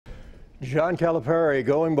John Calipari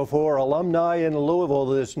going before alumni in Louisville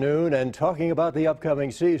this noon and talking about the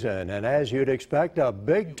upcoming season. And as you'd expect, a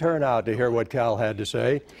big turnout to hear what Cal had to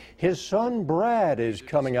say. His son Brad is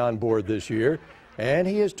coming on board this year, and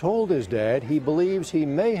he has told his dad he believes he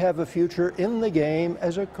may have a future in the game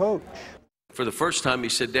as a coach. For the first time, he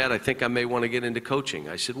said, "Dad, I think I may want to get into coaching."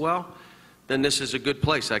 I said, "Well, then this is a good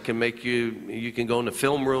place. I can make you can go in the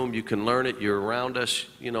film room, you can learn it, you're around us,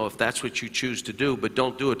 if that's what you choose to do, but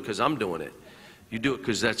don't do it because I'm doing it. You do it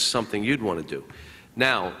because that's something you'd want to do."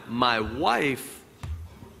 Now, my wife,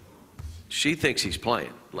 she thinks he's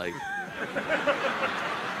playing. Like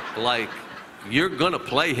you're going to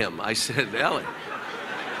play him. I said, "Ellie,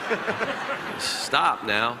 stop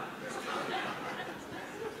now."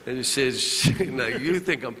 And he says, "You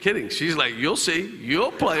think I'm kidding?" She's like, "You'll see,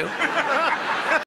 you'll play him."